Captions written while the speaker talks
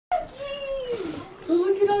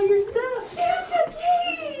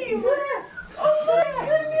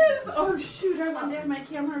I have my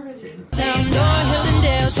camera ready. People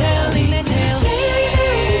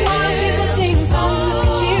sing songs of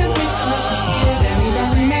good cheer. Christmas is here. Merry,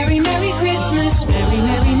 merry, merry, merry Christmas. Merry,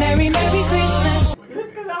 merry, merry, merry Christmas.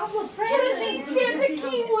 Look at all the presents. Santa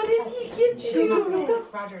King, what did he get you?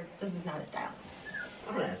 Roger, this is not a style.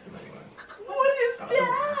 I'm gonna ask him anyway. What is that?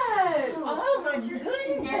 Oh my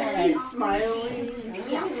goodness. He's smiling.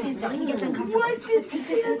 Yeah, please don't. He gets uncomfortable. What did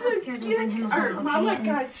Santa get? Or Mama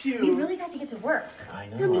got you? You really got to get to work. I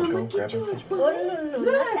know. I'll go grab his fish. No,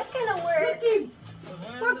 not that kind of work.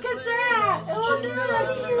 Look at that. Oh,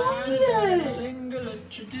 that's cute.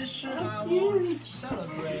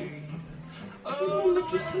 Oh,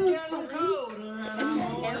 look at you.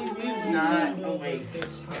 Not awake.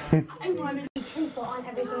 I wanted Tinsel on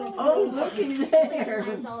everything. Oh, look at there.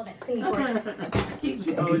 It's all of it. It's gonna be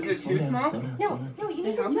gorgeous. Oh, is it too small? No, you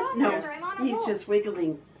need to drop No, this or I'm on a he's roll. just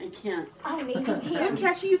wiggling. I can't. Oh, maybe. Look,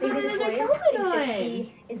 Cassie, you got another helmet on.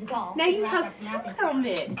 Is a doll. Now you have two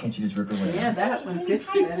helmets. Can't you just rip her away? Yeah, that one fits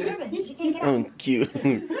better. Oh, cute. Oh,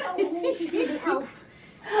 and then she's an elf.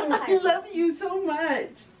 I love you so much.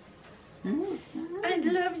 I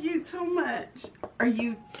love you so much. Are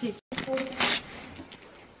you taking all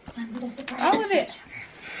of it?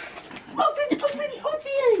 Open!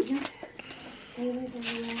 Hey,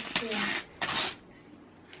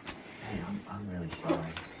 I'm really sorry.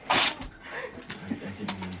 I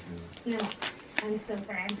didn't mean to. No, I'm so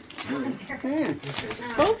sorry. I'm so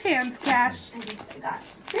embarrassed. Both hands, Cash. I just forgot.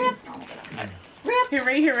 Rip. Here,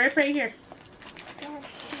 right here, right here.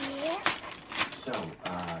 So,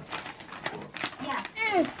 Yes.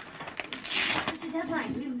 It's a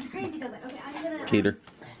deadline. We have a crazy deadline. Okay, I'm gonna. Peter.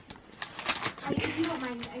 If you don't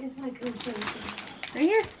mind, I just want to go show you something. Right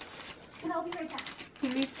here. And I'll be right back. He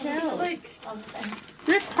needs help. Like, All the best.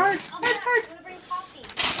 Rip hard. I'm gonna bring coffee.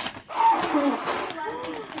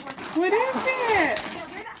 What is it? Yeah,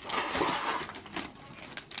 we're not.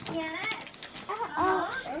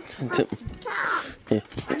 Janet?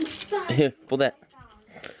 Here, pull that.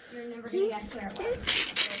 You're never gonna guess where it was.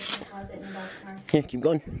 There's a closet in the adult car. Here, keep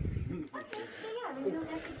going. Okay, yeah, we don't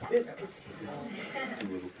have to exactly.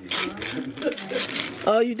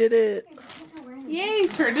 Oh, you did it. Yay,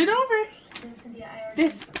 turn it over.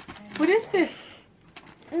 This. What is this?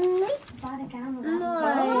 Bought a gown with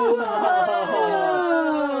Whoa.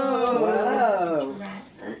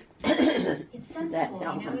 It's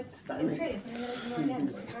sensible, you know, it's great. It's more again,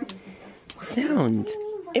 so it's hard and stuff. Sound.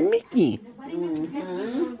 And Mickey.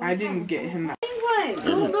 I didn't get him that.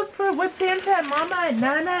 Go look for what Santa and Mama and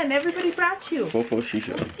Nana and everybody brought you. Fofo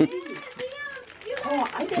Shisha. Oh,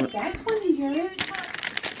 I bet that's one of yours.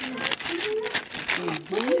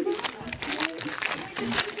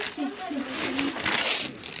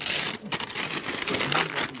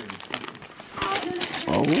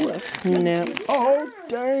 Oh, snap. Oh,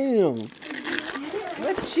 damn.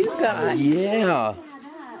 What you got? Yeah.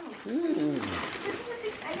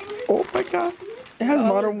 Oh my god. It has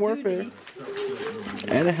Modern Warfare.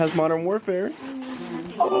 And it has Modern Warfare.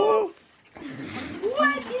 Oh.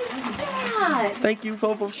 What is that? Thank you,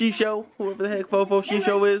 Fofo Shisho. Whoever the heck Fofo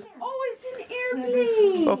Shisho is. Oh, it's an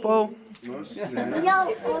airplane. Fofo.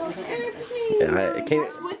 Yeah, it came.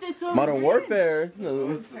 Modern Warfare.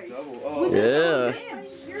 Yeah.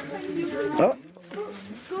 Oh.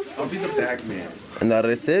 I'll be the bag man. And la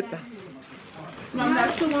receta. Mom,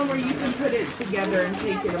 that's the one where you can put it together and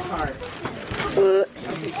take it apart.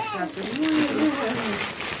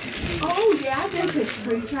 Oh, yeah, that's a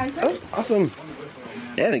free try. Oh, awesome.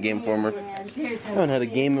 And a Game Informer. I haven't had a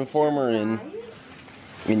Game Informer in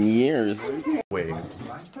years. Wait.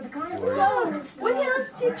 Whoa, what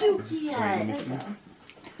else did you get?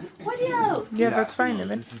 What else? Yeah, that's fine,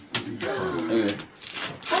 Evan. Okay.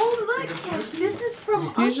 Oh, look, Cash, this is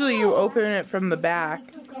from Usually you open it from the back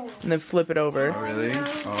and then flip it over. Oh, really? Oh,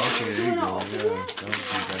 okay, there you go. Yeah,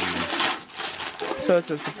 So it's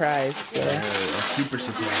a surprise. So. a super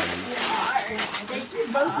surprise.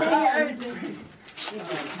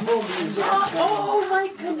 Oh my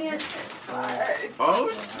goodness. Oh,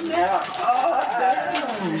 No.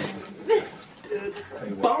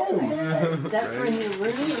 boom! That's for your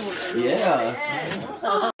room. Yeah.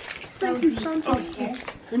 Okay.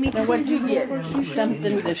 Now what do you get?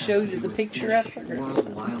 Something to show you the picture of? I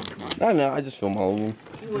don't know. I just film all of them.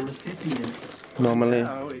 Normally.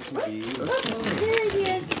 There it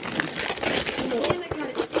is.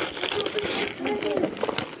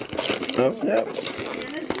 Oh, snap.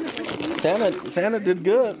 Santa did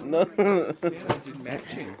good. No.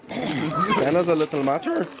 Matching. Santa's a little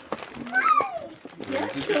mature.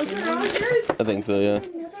 Yes, those are all yours. I think so, yeah.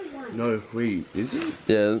 No, wait, is it?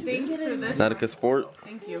 Yeah. Thanks for this. Nautica Sport.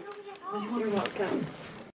 Thank you. You're welcome.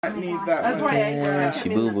 I need that That's one. why I Yeah, she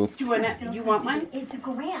boo-boo. Do you want one? It's a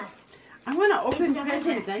grant. I want to open It's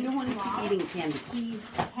definitely presents. I a don't want to swab. keep eating candy. He's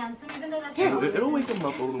handsome, even though that's It'll wake him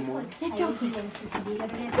up a little more.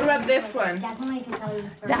 What about this one? Definitely can tell you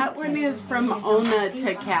this That one is from Ona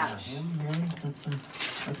to Cash.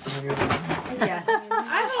 Yeah.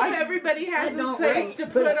 I hope everybody has a place to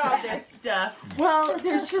put all this stuff. Well,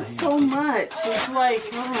 there's just so much. It's like,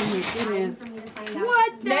 oh my goodness.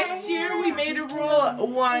 What? Next year we made a rule: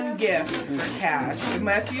 one gift for Cash,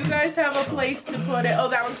 unless you guys have a place to put it. Oh,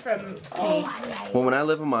 that one's from Kate. Well, when I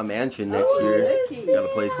live in my mansion next year, got a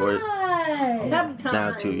place for it.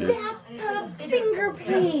 Now 2 years. Finger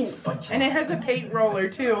paint. And it has a paint roller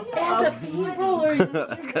too. It has a paint roller.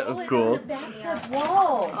 That's kind of cool.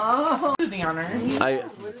 Wall. Oh, do the honors.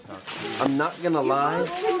 I'm not gonna lie.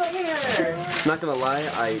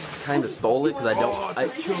 I kind of stole it because I don't.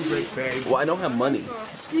 Well, I don't have money,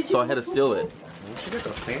 so I had to steal it.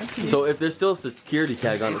 So if there's still a security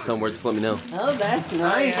tag on it somewhere, just let me know. Oh, that's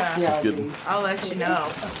nice. yeah. That's good. I'll let you know.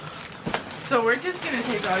 So we're just gonna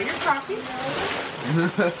take all your coffee.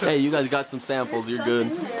 Hey, you guys got some samples. You're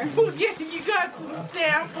good. Yeah, you got some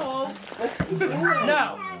samples.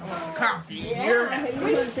 No, coffee. You're happy.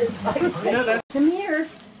 No, that's Come here.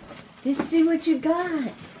 Let's see what you got.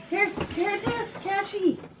 Here, this,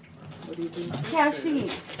 Cashy. What do you think? Cashy.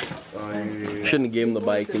 Shouldn't have gave him the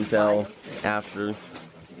bike until after.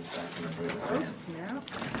 oh snap.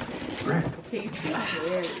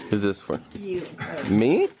 Who's this for? You.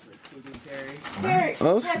 Me? Here.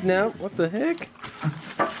 Oh snap! What the heck?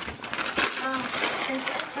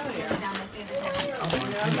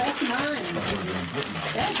 That's mine.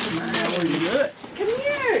 That's mine. Come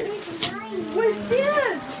here. What's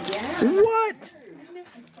this? Yeah. What?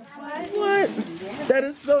 What? That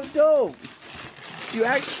is so dope. You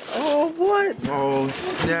actually. Oh what? Oh,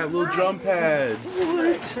 yeah, little drum pads.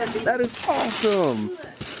 What? That is awesome.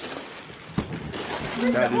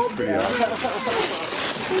 That is pretty awesome.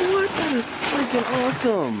 What? That is freaking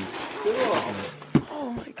awesome. Oh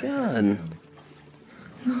my god.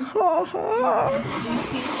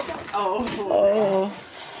 Oh.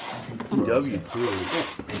 W too.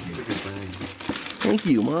 Thank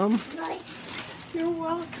you, Mom. You're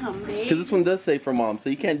welcome, babe. Because this one does say for Mom, so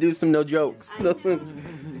you can't do some no jokes.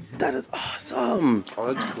 That is awesome.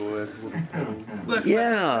 Oh, that's cool. That's a little cool. Look,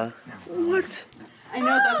 Yeah. What? I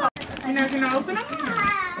know that's all. you're not gonna open them?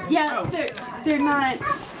 Yeah, they're not.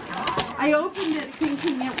 I opened it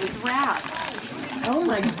thinking it was wrapped. Oh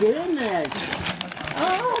my goodness.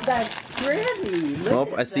 Oh, that's pretty. Well,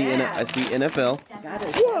 I see NFL.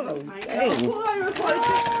 Whoa. Dang.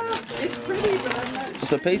 It's pretty, but I'm not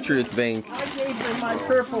It's a Patriots bank. I gave her my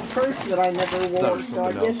purple purse that I never wore, was so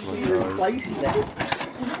I something guess else, she sorry. replaced it.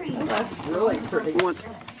 Oh, that's really pretty.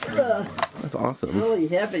 That's awesome. Really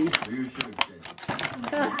heavy.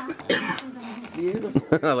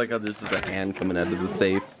 Beautiful. I like how there's just a hand coming out of the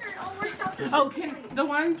safe. Oh, can the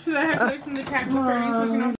one for the headlights and the tactical fairies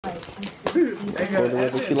looking over? Whether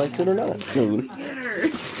whether she likes it or not. No. Get her.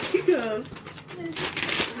 He goes.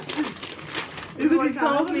 He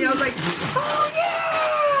told me, I was like, oh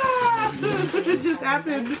yeah! It just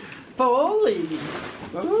happened. Foley.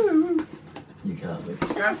 Ooh.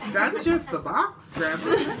 That's just the box,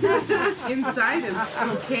 Grandma. Inside is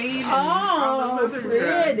cocaine and all Oh, those other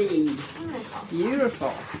drugs. pretty.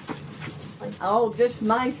 Beautiful. Oh, just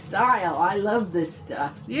my style. I love this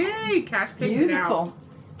stuff. Yay, Cash picked it out. Beautiful.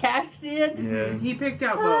 Cash did? Yeah. He picked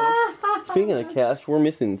out both. Speaking of cash, we're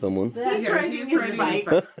missing someone. That's He's riding his riding his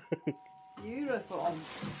bike. beautiful.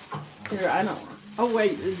 Here, I don't. Oh,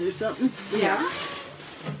 wait, is there something? Yeah.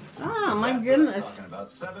 Oh, my goodness.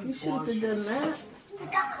 You should have done that.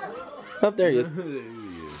 Oh, there he is.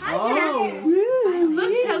 Oh,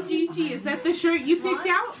 Look, tell Gigi, is that the shirt you picked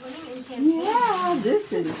out? yeah,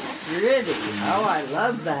 this is pretty. Oh, I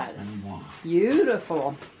love that.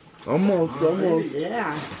 Beautiful. Almost.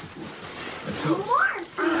 Yeah.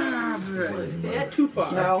 Too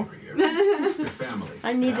far. No,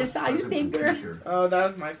 I need a size bigger. Oh, that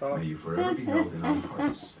was my fault.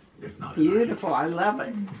 Beautiful. I love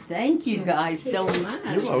it. Thank you guys so much.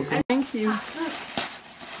 You're welcome. Thank you.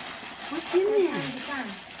 What's in there?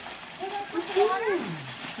 What's in there?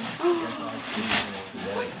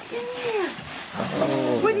 What's in there?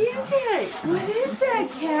 What is it? What is that,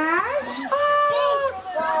 Cash? Oh,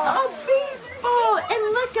 a baseball! And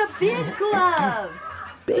look, a big glove.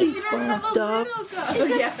 Baseball stuff.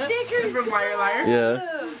 It's a bigger From Liar Liar? Yeah.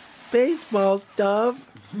 Baseball stuff.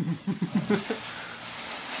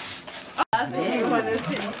 You want to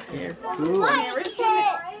see? Cool. I've never seen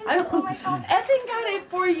it. Ethan got it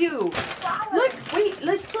for you. Look, wait,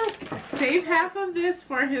 let's look. Save half of this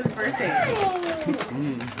for his birthday.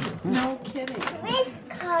 No kidding. Wish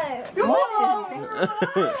card. Whoa!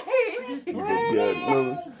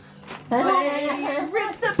 Good.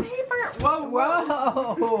 Rip the paper. Whoa,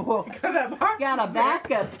 Whoa! Got a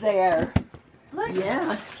backup there. Look,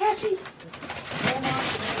 Yeah. Cassie.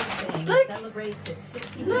 Look. Celebrates its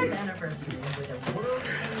 60th anniversary with a world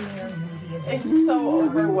premiere movie event. It's so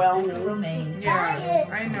overwhelming. Romaine. Yeah,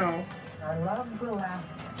 I know. Our love will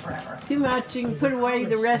last forever. Too much. You can put away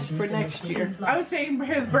the rest for next year. I was saying for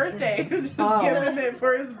his birthday. Just Oh. giving it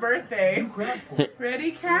for his birthday.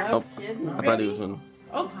 Ready, Cash? Oh, I thought he was one.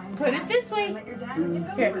 Oh, put it this way.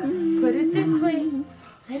 Here, put it this way.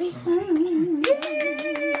 Ready?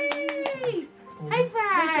 Yay! High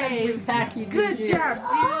five! Package. Good job,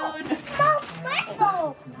 dude.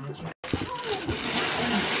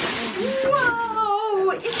 Whoa!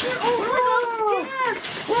 It's your own little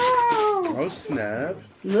desk. Whoa! Oh, snap.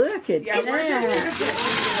 Look at Yeah, we're gonna that. put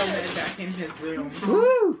his little bed back in his room.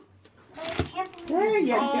 Woo! There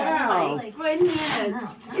you Oh go. my goodness!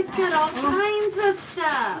 It's got all kinds of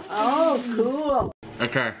stuff. Oh, cool.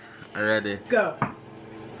 Okay, I'm ready. Go.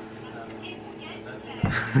 He's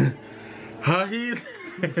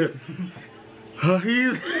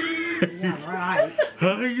Yeah, right.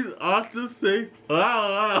 he's off to say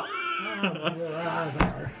wow.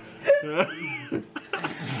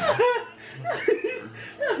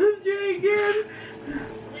 Try again.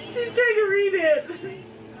 She's trying to read it.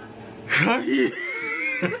 He's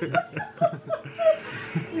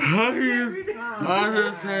off to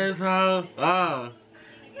say wow.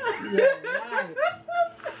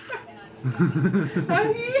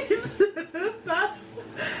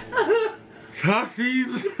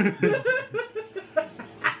 Coffees. You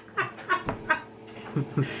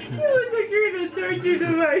look like you're in a torture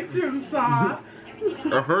device from Saw.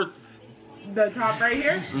 It hurts. The top right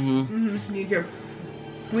here? Mm-hmm. Me too.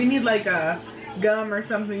 We need like a gum or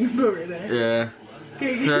something over there. Yeah.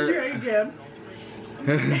 Okay, Sure. try again.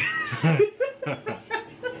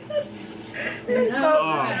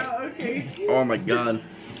 Oh, okay. Oh my god.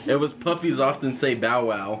 It was puppies often say bow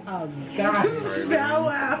wow. Oh, God. Bow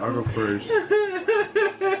wow. I'll go first.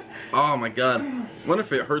 Oh my god. Wonder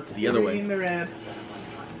if it hurts the other way. Reading the red.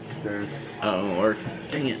 Okay. Oh, or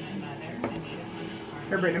dang it.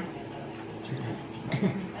 Here, Brandon.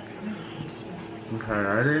 Okay,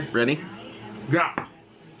 ready? Ready? Yeah.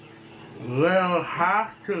 We'll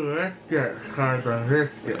have to risk it for the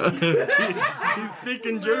biscuit. He's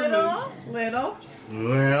speaking German. Little.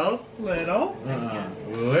 Well, Little.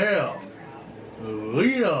 we'll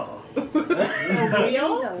Wheel.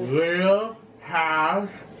 we'll have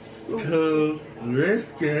to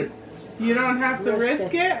risk it. You don't have to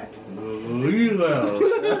risk it. We will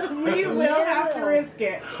We will have to risk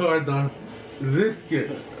it for the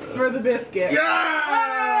biscuit. for the biscuit.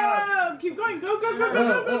 Yeah! Oh, keep going. Go, go, go,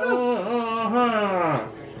 go, go,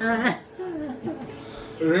 go, go.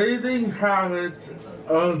 Raising habits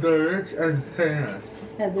of the rich and famous.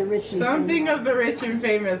 Have the rich and Something of the rich and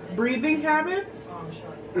famous. Breathing habits.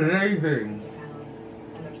 Raising.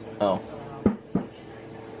 Oh.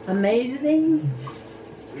 amazing.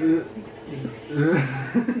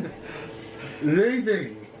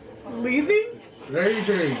 Rating. Leaving.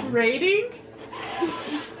 Rating. Rating.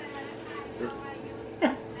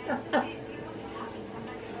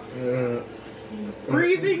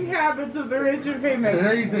 Breathing habits of the rich and famous.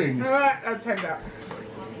 Rating. I'll timed out.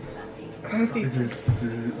 Let me see.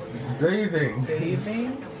 Rating.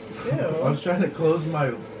 Bathing. I Ew. was trying to close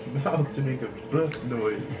my mouth to make a buh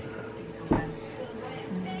noise.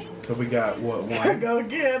 So we got what, one? Go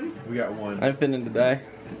again. We got one. I'm finna to die.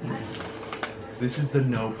 This is the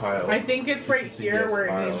no pile. I think it's right This is the here yes where it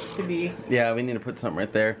pile. needs to be. Yeah, we need to put something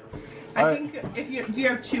right there. I Alright. think if you do you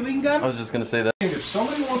have chewing I gum? was just gonna say that. If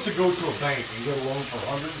somebody wants to go to a bank and get a loan for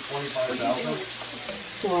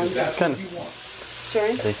 $125,000, It's kind of.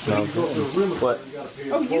 Sure. They smell you go to a good. real estate, What? you gotta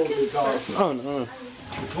pay Oh, you can $12,000. Oh no.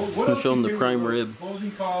 What else show them you the do prime with rib.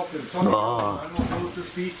 closing costs and something, Ah. I don't know, broker's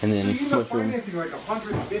fee. And then So you end up mushroom. financing like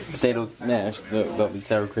 150 Potatoes mashed, that'll be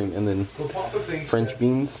sour cream, and then So pop the thing. French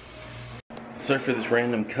beans. Sorry for this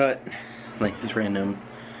random cut, like this random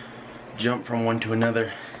jump from one to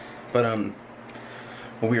another. But when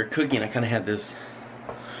we were cooking, I kind of had this.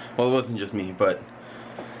 Well, it wasn't just me, but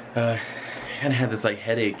I kind of had this like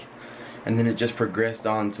headache, and then it just progressed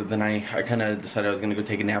on. So then I kind of decided I was gonna go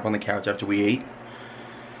take a nap on the couch after we ate,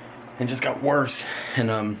 and it just got worse.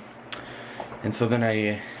 And so then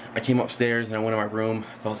I came upstairs and I went to my room.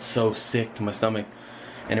 I felt so sick to my stomach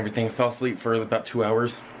and everything. I fell asleep for about 2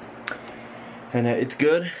 hours. And it's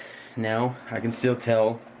good. Now I can still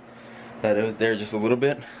tell that it was there just a little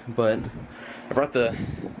bit, but I brought the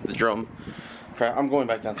drum. I'm going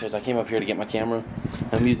back downstairs. I came up here to get my camera.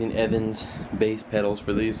 I'm using Evans bass pedals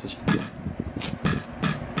for these.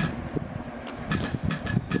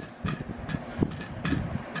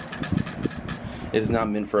 It is not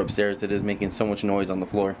meant for upstairs. It is making so much noise on the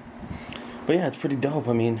floor. But yeah, it's pretty dope.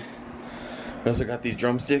 I mean, we also got these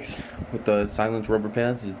drumsticks with the silence rubber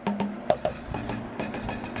pads.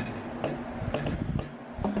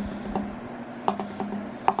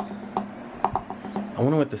 I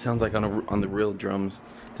wonder what this sounds like on the real drums.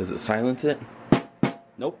 Does it silence it?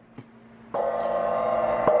 Nope.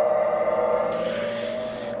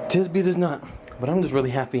 Tisby does not. But I'm just really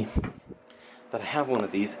happy that I have one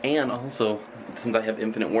of these, and also since I have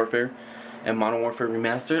Infinite Warfare and Modern Warfare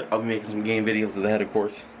Remastered, I'll be making some game videos of that, of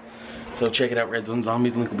course. So check it out,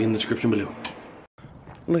 RedZoneZombies. Link will be in the description below.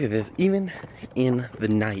 Look at this. Even in the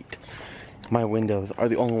night, my windows are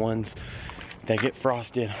the only ones that get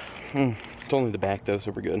frosted. It's only the back though,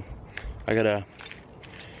 so we're good. I gotta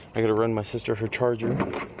run my sister her charger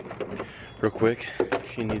real quick.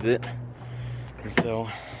 She needs it, and so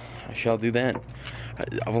I shall do that.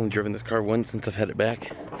 I've only driven this car once since I've had it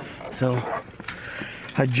back, so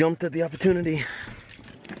I jumped at the opportunity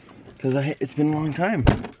because it's been a long time.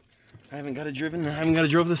 I haven't got it driven. I haven't got to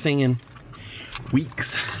drove this thing in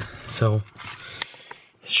weeks, so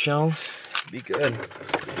it shall be good.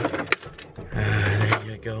 There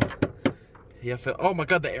you go. Yeah, oh my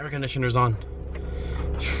god, the air conditioner's on.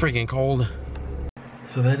 It's freaking cold.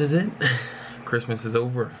 So that is it. Christmas is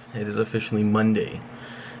over. It is officially Monday.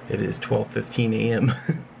 It is 12:15 a.m.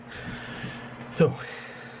 So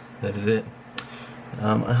that is it.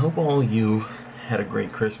 I hope all you had a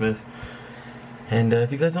great Christmas. And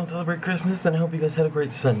if you guys don't celebrate Christmas, then I hope you guys had a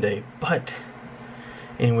great Sunday. But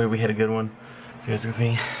anyway, we had a good one. So you guys can see,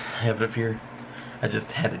 I have it up here. I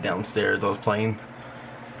just had it downstairs. I was playing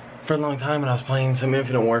for a long time, and I was playing some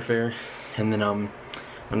Infinite Warfare, and then I'm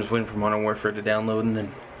just waiting for Modern Warfare to download, and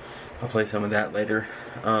then I'll play some of that later.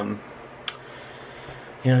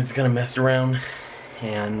 You know, just kind of messed around,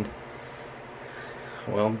 and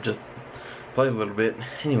well, just play a little bit.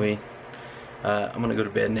 Anyway, I'm gonna go to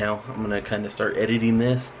bed now. I'm gonna kind of start editing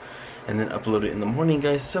this and then upload it in the morning,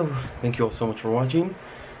 guys. So thank you all so much for watching,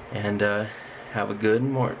 and have a good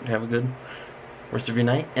rest of your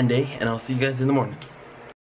night and day, and I'll see you guys in the morning.